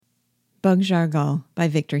Bug-Jargal by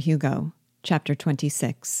Victor Hugo, Chapter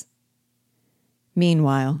 26.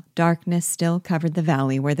 Meanwhile, darkness still covered the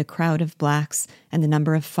valley where the crowd of blacks and the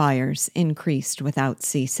number of fires increased without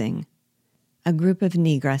ceasing. A group of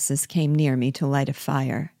negresses came near me to light a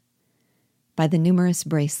fire. By the numerous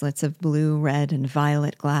bracelets of blue, red, and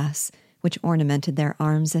violet glass which ornamented their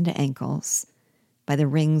arms and ankles, by the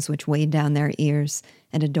rings which weighed down their ears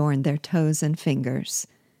and adorned their toes and fingers,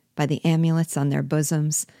 by the amulets on their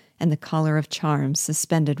bosoms and the collar of charms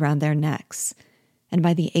suspended round their necks, and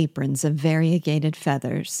by the aprons of variegated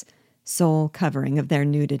feathers, sole covering of their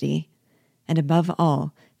nudity, and above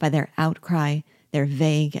all, by their outcry, their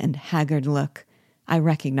vague and haggard look, I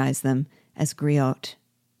recognize them as griots.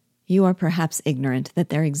 You are perhaps ignorant that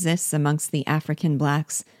there exists amongst the African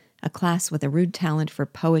blacks a class with a rude talent for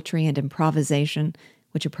poetry and improvisation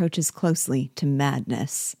which approaches closely to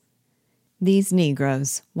madness. These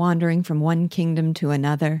Negroes, wandering from one kingdom to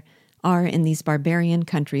another, are in these barbarian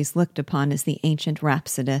countries looked upon as the ancient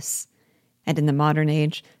rhapsodists, and in the modern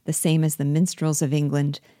age the same as the minstrels of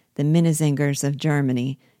England, the minnezingers of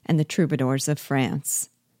Germany, and the troubadours of France.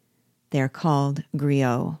 They are called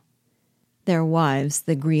griots. Their wives,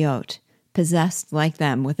 the griots, possessed like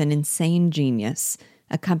them with an insane genius,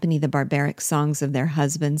 accompany the barbaric songs of their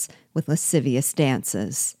husbands with lascivious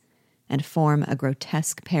dances, and form a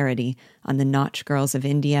grotesque parody on the nautch girls of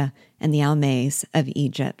India and the almays of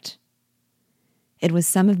Egypt. It was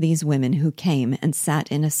some of these women who came and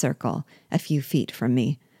sat in a circle a few feet from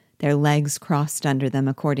me, their legs crossed under them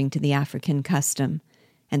according to the African custom,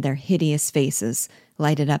 and their hideous faces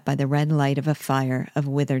lighted up by the red light of a fire of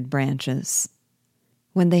withered branches.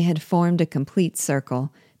 When they had formed a complete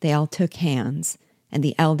circle, they all took hands, and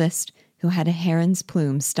the eldest, who had a heron's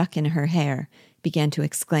plume stuck in her hair, began to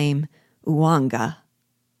exclaim, "Uwanga!"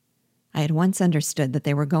 I at once understood that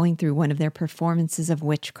they were going through one of their performances of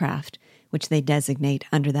witchcraft, which they designate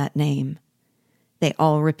under that name. They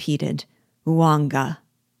all repeated, "Uwanga!"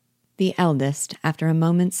 The eldest, after a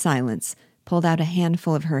moment's silence, pulled out a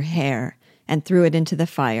handful of her hair and threw it into the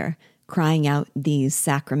fire, crying out these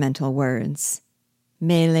sacramental words,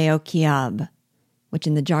 "Mele okiab," which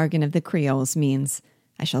in the jargon of the Creoles means,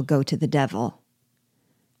 "I shall go to the devil."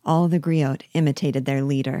 All the griots imitated their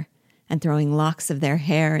leader, and throwing locks of their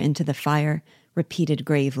hair into the fire, repeated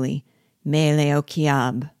gravely, "Mele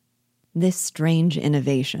okiab." This strange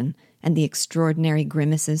innovation, and the extraordinary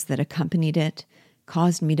grimaces that accompanied it,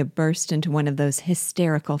 caused me to burst into one of those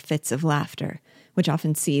hysterical fits of laughter, which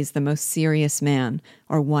often seize the most serious man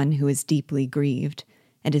or one who is deeply grieved,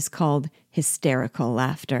 and is called hysterical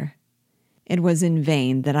laughter. It was in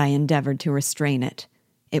vain that I endeavored to restrain it.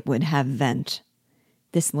 It would have vent.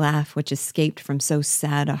 This laugh, which escaped from so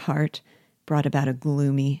sad a heart, brought about a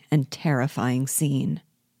gloomy and terrifying scene.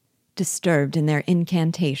 Disturbed in their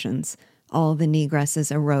incantations, all the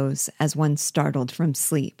negresses arose as one startled from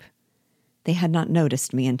sleep. They had not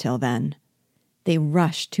noticed me until then. They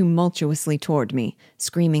rushed tumultuously toward me,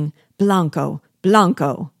 screaming, "Blanco!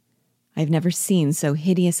 Blanco!" I have never seen so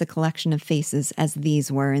hideous a collection of faces as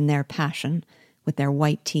these were in their passion, with their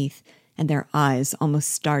white teeth and their eyes almost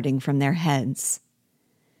starting from their heads.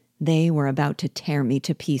 They were about to tear me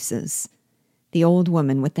to pieces. The old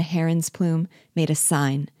woman with the heron's plume made a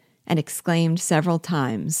sign and exclaimed several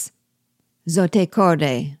times, "Zote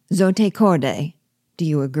corde! Zote corde!" Do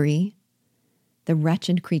you agree? The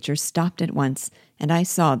wretched creatures stopped at once, and I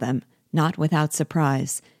saw them, not without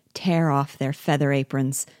surprise, tear off their feather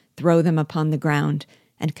aprons, throw them upon the ground,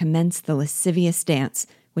 and commence the lascivious dance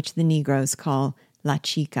which the Negroes call La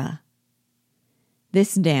Chica.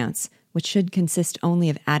 This dance, which should consist only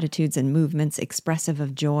of attitudes and movements expressive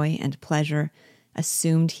of joy and pleasure,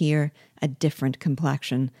 assumed here a different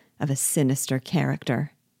complexion of a sinister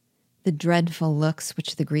character. The dreadful looks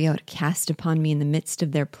which the griots cast upon me in the midst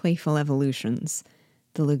of their playful evolutions,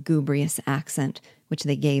 the lugubrious accent which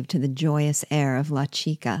they gave to the joyous air of La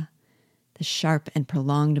Chica, the sharp and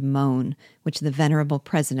prolonged moan which the venerable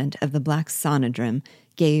president of the Black Sonodrim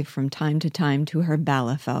gave from time to time to her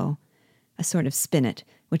balafo, a sort of spinet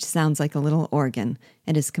which sounds like a little organ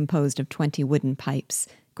and is composed of 20 wooden pipes,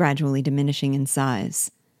 gradually diminishing in size,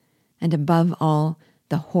 and above all,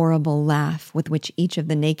 the horrible laugh with which each of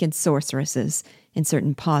the naked sorceresses, in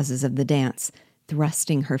certain pauses of the dance,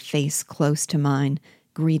 thrusting her face close to mine,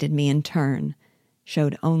 greeted me in turn,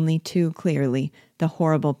 showed only too clearly the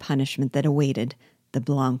horrible punishment that awaited the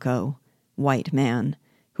Blanco, white man,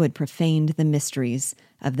 who had profaned the mysteries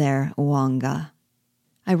of their Uwanga.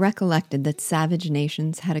 I recollected that savage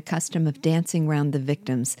nations had a custom of dancing round the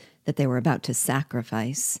victims that they were about to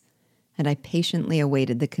sacrifice, and I patiently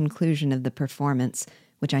awaited the conclusion of the performance,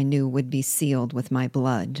 which I knew would be sealed with my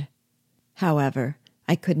blood. However,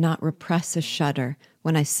 I could not repress a shudder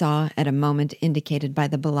when I saw, at a moment indicated by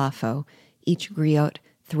the balafo, each griot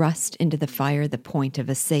thrust into the fire the point of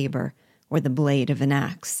a saber, or the blade of an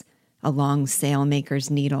axe, a long sailmaker's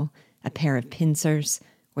needle, a pair of pincers,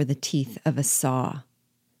 or the teeth of a saw.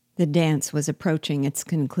 The dance was approaching its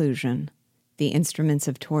conclusion. The instruments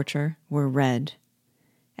of torture were red.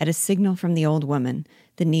 At a signal from the old woman,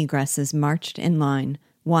 the negresses marched in line,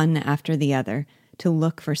 one after the other, to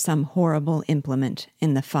look for some horrible implement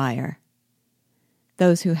in the fire.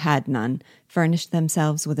 Those who had none furnished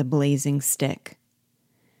themselves with a blazing stick.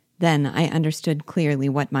 Then I understood clearly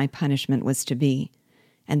what my punishment was to be,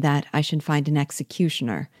 and that I should find an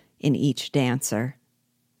executioner in each dancer.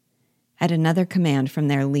 At another command from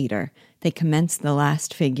their leader, they commenced the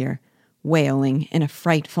last figure, wailing in a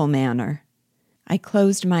frightful manner. I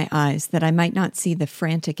closed my eyes that I might not see the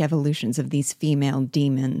frantic evolutions of these female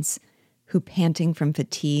demons, who, panting from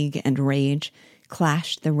fatigue and rage,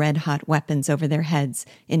 clashed the red-hot weapons over their heads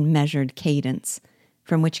in measured cadence,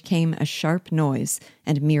 from which came a sharp noise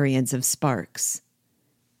and myriads of sparks.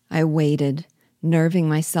 I waited, nerving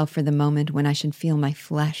myself for the moment when I should feel my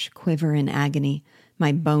flesh quiver in agony,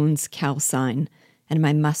 my bones calcine, and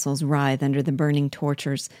my muscles writhe under the burning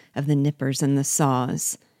tortures of the nippers and the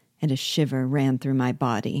saws, and a shiver ran through my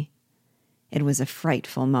body. It was a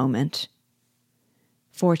frightful moment.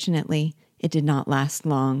 Fortunately, it did not last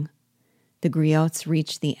long. The griots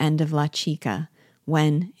reached the end of La Chica,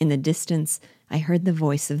 when, in the distance, I heard the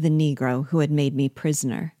voice of the Negro who had made me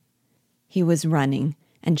prisoner. He was running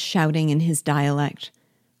and shouting in his dialect,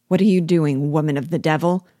 "What are you doing, woman of the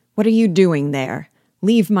devil? What are you doing there?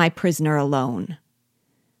 Leave my prisoner alone."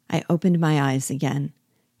 I opened my eyes again.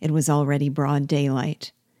 It was already broad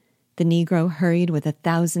daylight. The Negro hurried with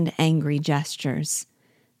 1,000 angry gestures.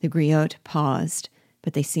 The griot paused,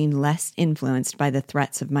 but they seemed less influenced by the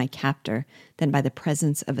threats of my captor than by the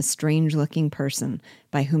presence of a strange-looking person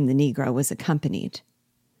by whom the Negro was accompanied.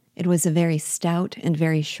 It was a very stout and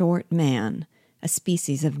very short man, a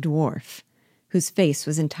species of dwarf, whose face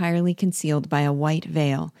was entirely concealed by a white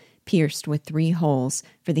veil pierced with 3 holes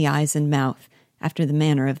for the eyes and mouth, after the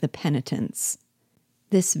manner of the penitents.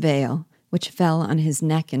 This veil, which fell on his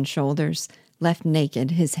neck and shoulders, left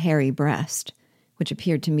naked his hairy breast, which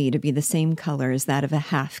appeared to me to be the same color as that of a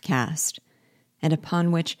half-caste, and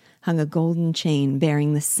upon which hung a golden chain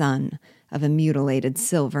bearing the sun of a mutilated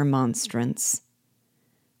silver monstrance.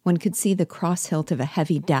 One could see the cross-hilt of a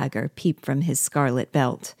heavy dagger peep from his scarlet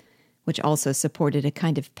belt, which also supported a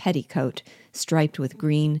kind of petticoat striped with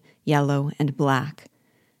green, yellow, and black,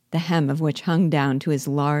 the hem of which hung down to his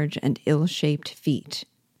large and ill-shaped feet.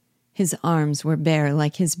 His arms were bare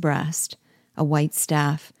like his breast, a white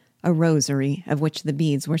staff, a rosary of which the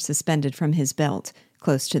beads were suspended from his belt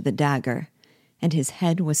close to the dagger, and his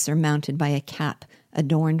head was surmounted by a cap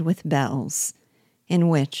adorned with bells, in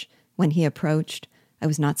which, when he approached, I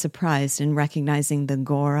was not surprised in recognizing the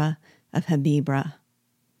Gora of Habibra.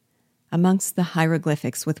 Amongst the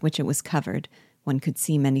hieroglyphics with which it was covered, one could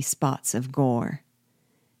see many spots of gore.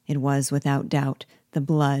 It was, without doubt, the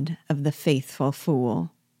blood of the faithful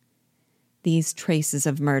fool. These traces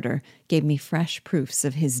of murder gave me fresh proofs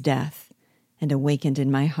of his death, and awakened in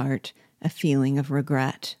my heart a feeling of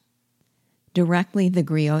regret. Directly the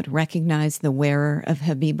griot recognized the wearer of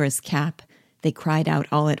Habibra's cap, they cried out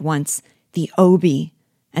all at once, "The Obi!"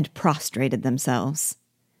 and prostrated themselves.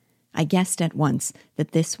 I guessed at once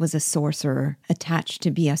that this was a sorcerer attached to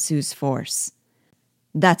Biasu's force.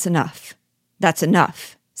 "That's enough,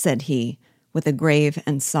 said he, with a grave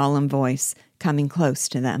and solemn voice, coming close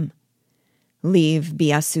to them. "Leave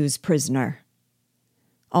Biasu's prisoner."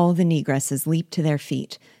 All the negresses leaped to their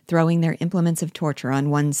feet, throwing their implements of torture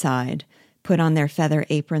on one side, put on their feather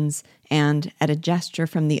aprons, and, at a gesture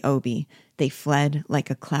from the Obi, they fled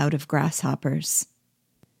like a cloud of grasshoppers.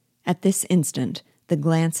 At this instant, the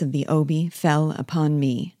glance of the Obi fell upon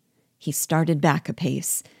me. He started back a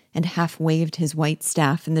pace, and half waved his white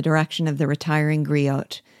staff in the direction of the retiring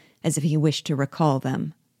griot, as if he wished to recall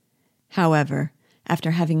them. However,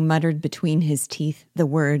 after having muttered between his teeth the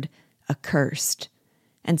word "accursed,"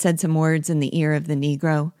 and said some words in the ear of the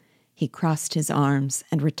Negro, he crossed his arms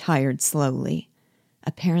and retired slowly,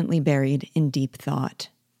 apparently buried in deep thought.